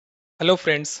Hello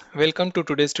friends, welcome to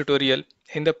today's tutorial.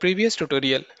 In the previous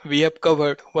tutorial, we have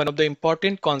covered one of the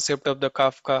important concept of the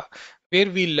Kafka where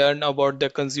we learn about the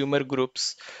consumer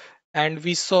groups and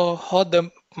we saw how the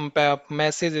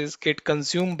messages get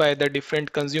consumed by the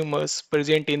different consumers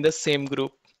present in the same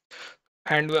group.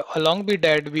 And along with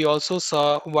that, we also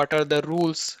saw what are the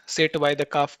rules set by the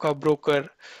Kafka broker.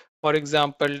 For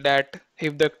example, that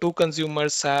if the two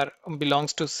consumers are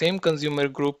belongs to same consumer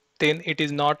group, then it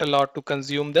is not allowed to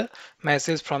consume the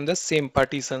message from the same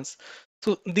partitions.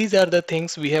 So these are the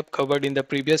things we have covered in the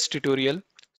previous tutorial.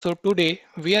 So today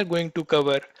we are going to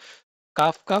cover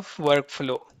Kafka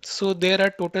workflow. So there are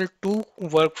total two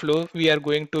workflow we are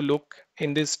going to look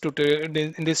in this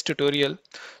tutorial.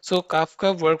 So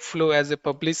Kafka workflow as a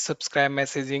publish subscribe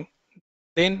messaging.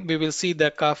 Then we will see the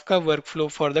Kafka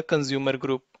workflow for the consumer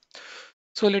group.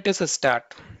 So let us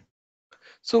start.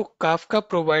 So Kafka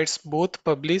provides both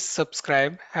publish,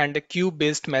 subscribe and a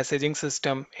queue-based messaging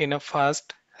system in a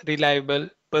fast, reliable,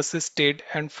 persisted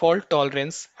and fault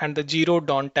tolerance and the zero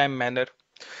downtime manner.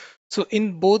 So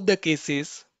in both the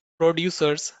cases,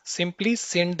 producers simply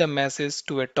send the message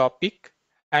to a topic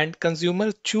and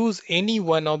consumers choose any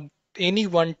one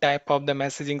type of the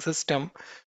messaging system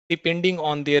depending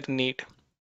on their need.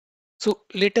 So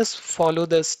let us follow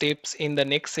the steps in the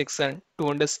next section to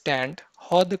understand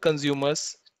how the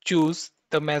consumers choose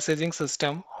the messaging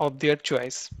system of their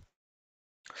choice.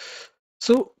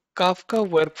 So Kafka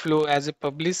workflow as a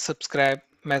publish subscribe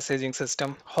messaging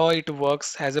system, how it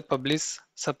works as a publish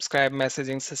subscribe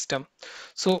messaging system.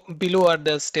 So below are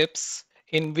the steps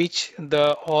in which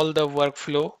the all the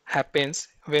workflow happens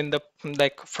when the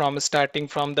like from starting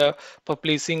from the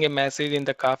publishing a message in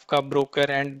the Kafka broker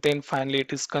and then finally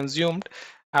it is consumed.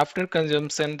 After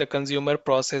consumption, the consumer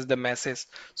process the message.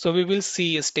 So we will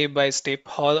see step by step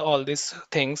how all these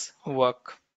things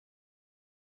work.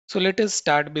 So let us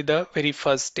start with the very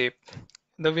first step.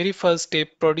 The very first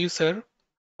step, producer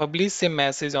publish a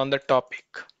message on the topic.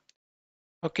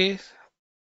 Okay,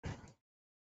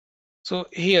 so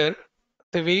here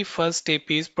the very first step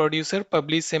is producer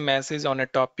publish a message on a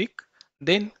topic.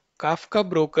 Then Kafka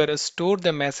broker store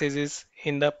the messages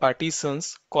in the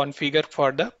partitions configured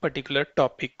for the particular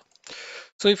topic.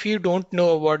 So if you don't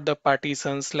know about the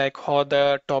partitions, like how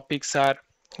the topics are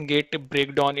get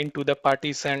breakdown into the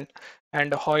partition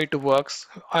and how it works,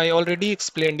 I already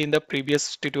explained in the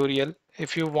previous tutorial.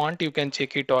 If you want, you can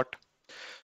check it out.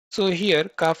 So here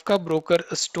Kafka broker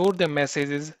store the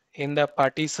messages in the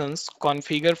partitions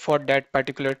configured for that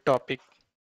particular topic.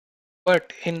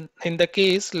 But in the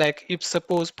case like if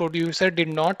suppose producer did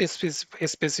not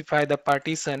specify the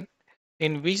partition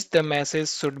in which the message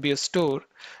should be stored,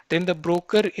 then the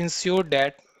broker ensure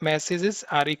that messages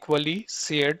are equally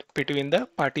shared between the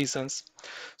partitions.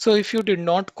 So if you did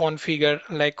not configure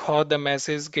like how the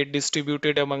message get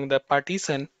distributed among the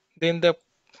partition, then the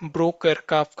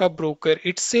Kafka broker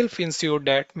itself ensure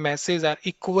that messages are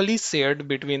equally shared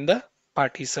between the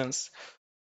partitions.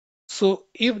 So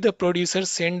if the producer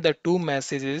send the two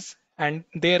messages and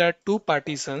there are two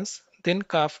partitions, then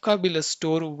Kafka will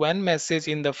store one message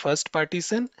in the first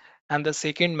partition and the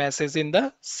second message in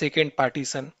the second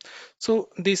partition. So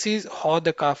this is how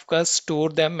the Kafka store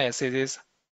the messages.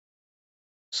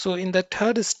 So in the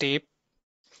third step,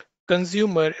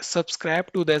 consumer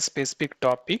subscribe to the specific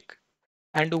topic,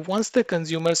 and once the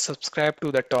consumer subscribe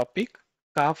to the topic,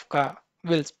 Kafka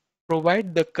will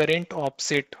provide the current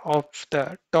offset of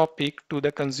the topic to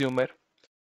the consumer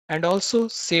and also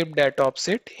save that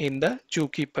offset in the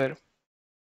zookeeper.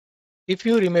 If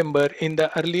you remember in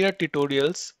the earlier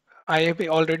tutorials, I have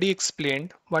already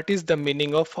explained what is the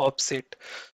meaning of offset.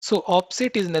 So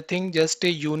offset is nothing just a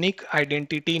unique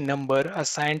identity number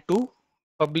assigned to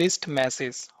published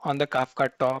message on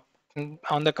the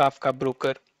on the Kafka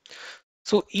broker.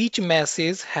 So each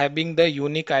message having the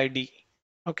unique ID.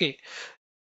 Okay,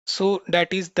 so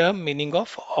that is the meaning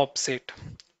of offset.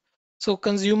 So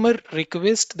consumer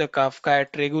request the Kafka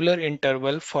at regular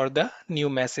interval for the new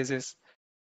messages.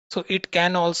 So it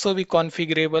can also be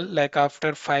configurable like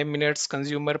after 5 minutes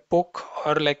consumer poke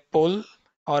or like poll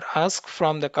or ask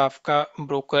from the Kafka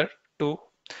broker to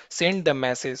send the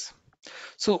message.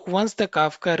 So once the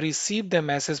Kafka receive the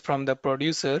message from the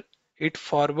producer, it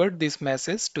forward this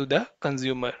message to the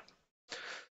consumer.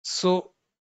 So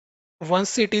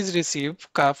once it is received,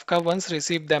 Kafka once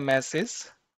received the message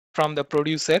from the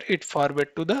producer, it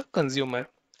forward to the consumer.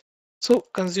 So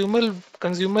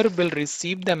consumer will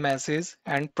receive the message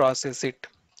and process it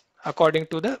according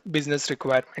to the business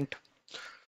requirement.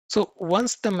 So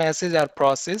once the messages are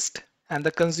processed and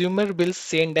the consumer will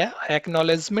send an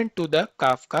acknowledgement to the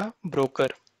Kafka broker.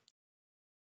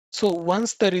 So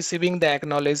once the receiving the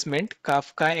acknowledgement,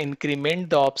 Kafka increment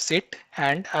the offset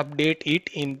and update it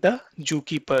in the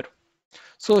zookeeper.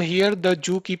 So here the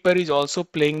zookeeper is also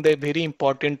playing the very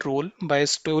important role by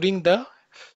storing the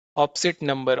offset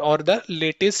number or the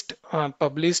latest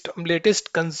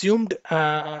latest consumed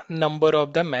number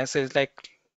of the message, like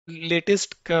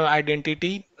latest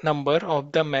identity number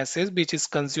of the message which is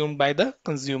consumed by the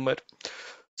consumer.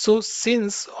 So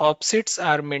since offsets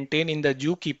are maintained in the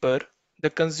zookeeper, the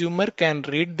consumer can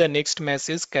read the next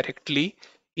message correctly,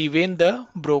 even the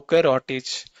broker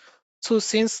outage. So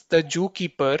since the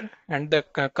zookeeper and the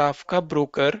Kafka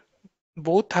broker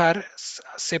both are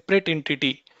separate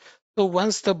entity, so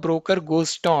once the broker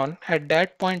goes down, at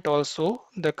that point also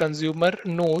the consumer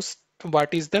knows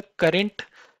what is the current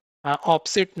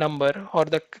offset number or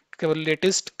the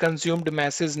latest consumed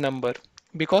message number,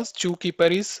 because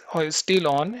zookeeper is still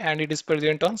on and it is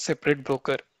present on separate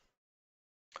broker.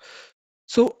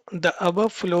 So the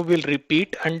above flow will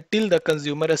repeat until the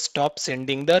consumer stops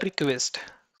sending the request.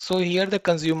 So here the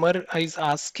consumer is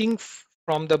asking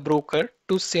from the broker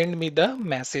to send me the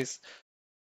message.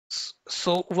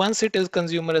 So once it is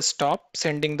consumer stop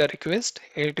sending the request,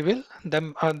 it will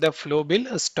the flow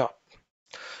will stop.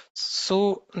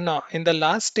 So now in the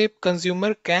last step,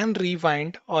 consumer can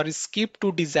rewind or skip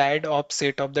to desired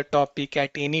offset of the topic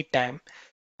at any time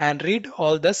and read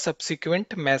all the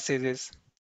subsequent messages.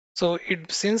 So it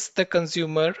since the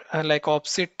consumer like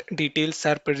offset details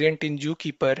are present in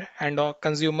zookeeper and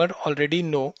consumer already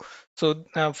know, so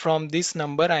from this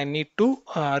number I need to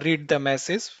read the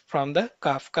message from the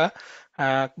Kafka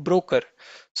broker.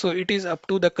 So it is up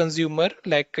to the consumer,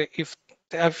 like if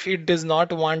it does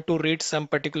not want to read some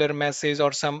particular message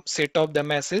or some set of the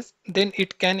message, then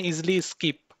it can easily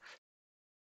skip.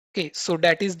 Okay, so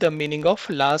that is the meaning of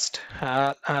last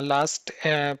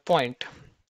point.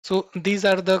 So these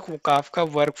are the Kafka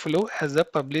workflow as a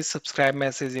publish subscribe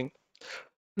messaging.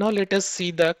 Now let us see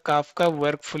the Kafka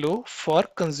workflow for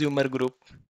consumer group.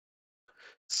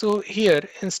 So here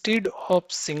instead of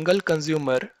single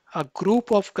consumer, a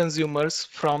group of consumers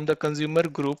from the consumer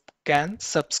group can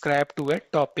subscribe to a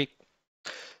topic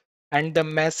and the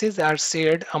messages are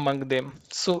shared among them.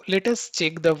 So let us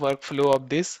check the workflow of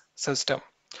this system.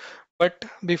 But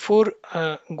before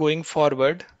going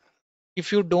forward,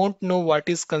 if you don't know what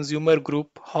is consumer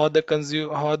group, how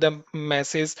the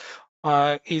message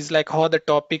is like how the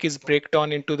topic is break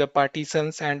down into the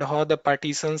partitions and how the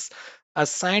partitions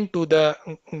assigned to the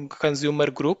consumer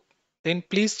group, then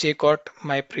please check out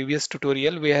my previous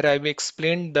tutorial where I've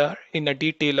explained the in a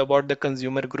detail about the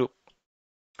consumer group.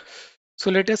 So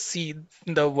let us see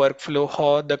the workflow,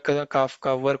 how the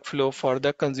Kafka workflow for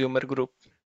the consumer group.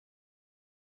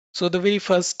 So the very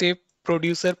first step,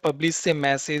 producer publishes a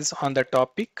message on the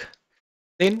topic.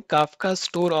 Then Kafka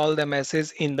store all the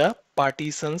messages in the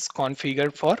partitions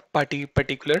configured for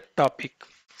particular topic,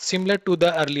 similar to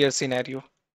the earlier scenario.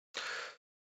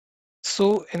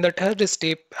 So in the third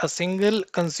step, a single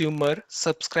consumer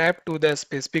subscribe to the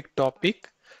specific topic.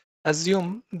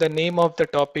 Assume the name of the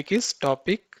topic is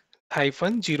topic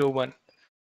hyphen 01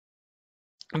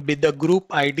 with the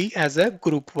group ID as a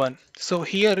group 1. So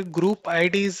here group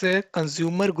ID is a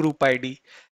consumer group ID,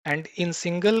 and in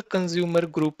single consumer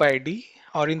group ID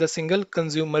or in the single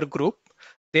consumer group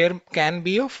there can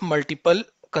be of multiple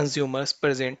consumers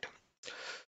present.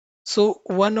 So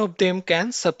one of them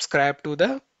can subscribe to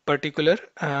the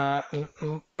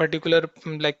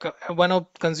one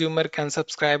of consumer can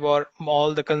subscribe or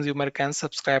all the consumer can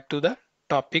subscribe to the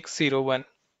topic 01.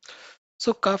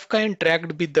 So Kafka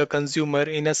interact with the consumer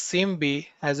in the same way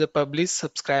as a publish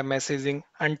subscribe messaging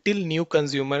until new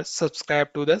consumers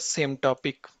subscribe to the same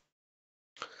topic.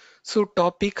 So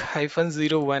topic hyphen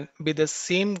 01 with the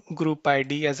same group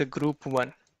ID as a group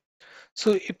 1.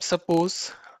 So if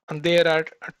suppose there are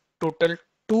a total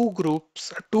two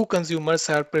groups, two consumers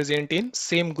are present in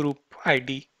same group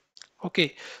ID.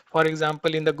 Okay, for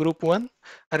example, in the group one,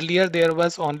 earlier there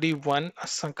was only one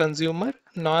consumer,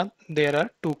 now there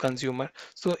are two consumers.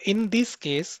 So in this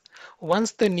case,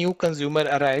 once the new consumer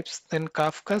arrives, then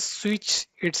Kafka switch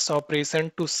its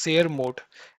operation to share mode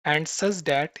and such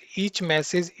that each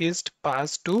message is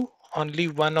passed to only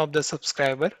one of the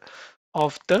subscriber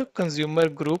of the consumer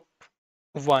group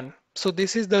one. So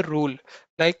this is the rule.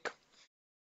 Like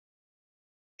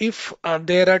if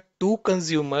there are two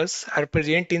consumers are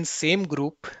present in same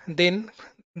group, then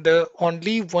the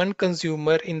only one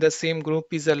consumer in the same group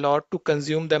is allowed to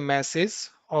consume the message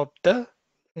of the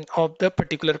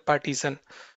particular partition.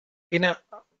 In a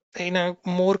In a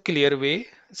more clear way,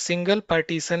 single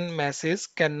partition message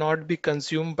cannot be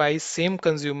consumed by same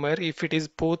consumer if it is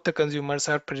both the consumers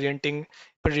are present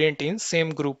in same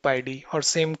group ID or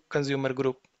same consumer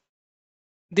group.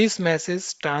 This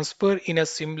message transfer in a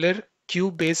similar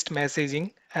queue-based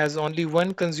messaging as only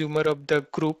one consumer of the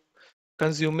group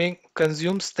consuming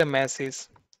consumes the message,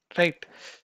 right?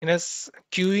 In a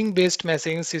queuing based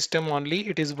messaging system only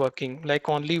it is working, like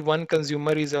only one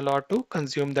consumer is allowed to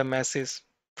consume the message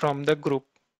from the group.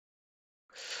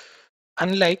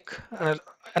 Unlike uh,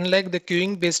 unlike the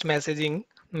queuing based messaging,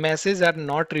 messages are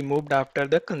not removed after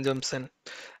the consumption.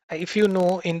 If you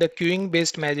know, in the queuing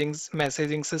based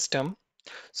messaging system,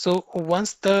 so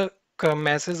once the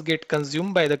message get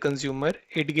consumed by the consumer,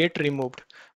 it get removed.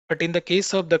 But in the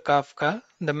case of the Kafka,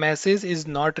 the message is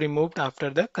not removed after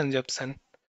the consumption.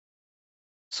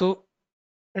 So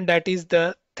that is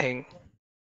the thing.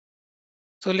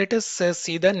 So let us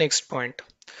see the next point.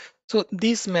 So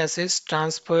this message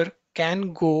transfer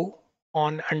can go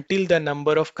on until the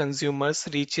number of consumers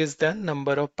reaches the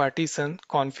number of partition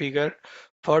configured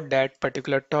for that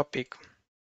particular topic.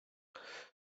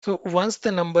 So once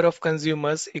the number of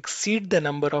consumers exceed the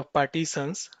number of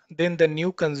partitions, then the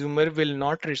new consumer will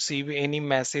not receive any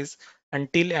message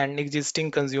until an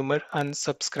existing consumer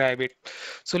unsubscribe it.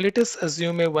 So let us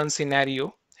assume a one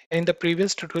scenario. In the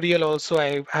previous tutorial also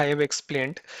I have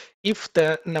explained, if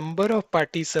the number of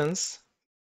partitions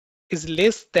is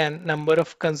less than number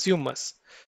of consumers.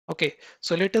 Okay,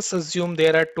 so let us assume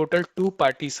there are total two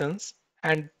partitions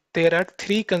and there are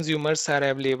three consumers are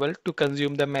available to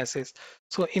consume the message.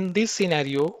 So in this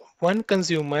scenario, one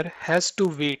consumer has to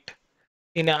wait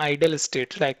in an idle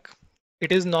state, like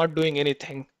it is not doing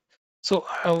anything. So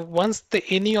once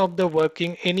any of the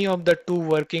two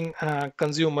working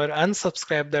consumer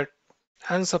unsubscribe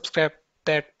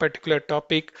that particular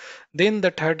topic, then the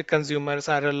third consumers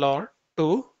are allowed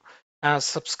to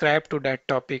subscribe to that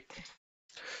topic.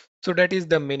 So that is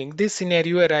the meaning. This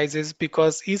scenario arises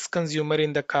because each consumer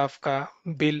in the Kafka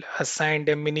bill assigned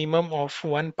a minimum of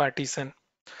one partition.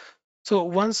 So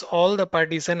once all the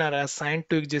partition are assigned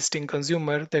to existing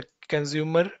consumer, the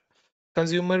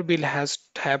consumer bill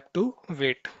have to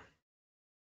wait.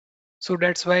 So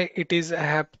that's why it is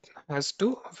has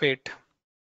to wait.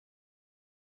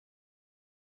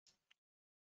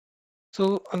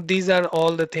 So these are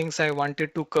all the things I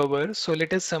wanted to cover. So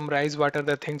let us summarize what are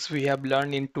the things we have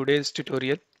learned in today's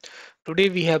tutorial. Today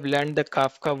we have learned the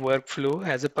Kafka workflow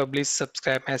as a publish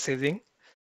subscribe messaging.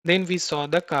 Then we saw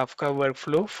the Kafka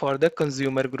workflow for the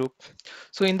consumer group.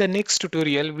 So in the next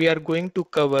tutorial, we are going to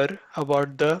cover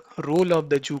about the role of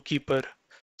the zookeeper.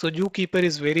 So zookeeper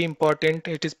is very important.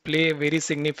 It is play a very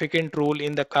significant role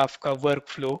in the Kafka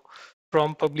workflow,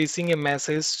 from publishing a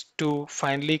message to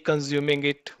finally consuming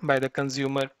it by the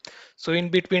consumer. So in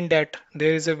between that,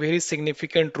 there is a very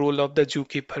significant role of the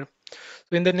zookeeper.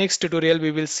 So in the next tutorial,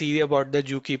 we will see about the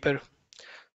zookeeper.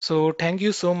 So thank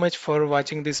you so much for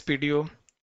watching this video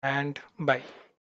and bye.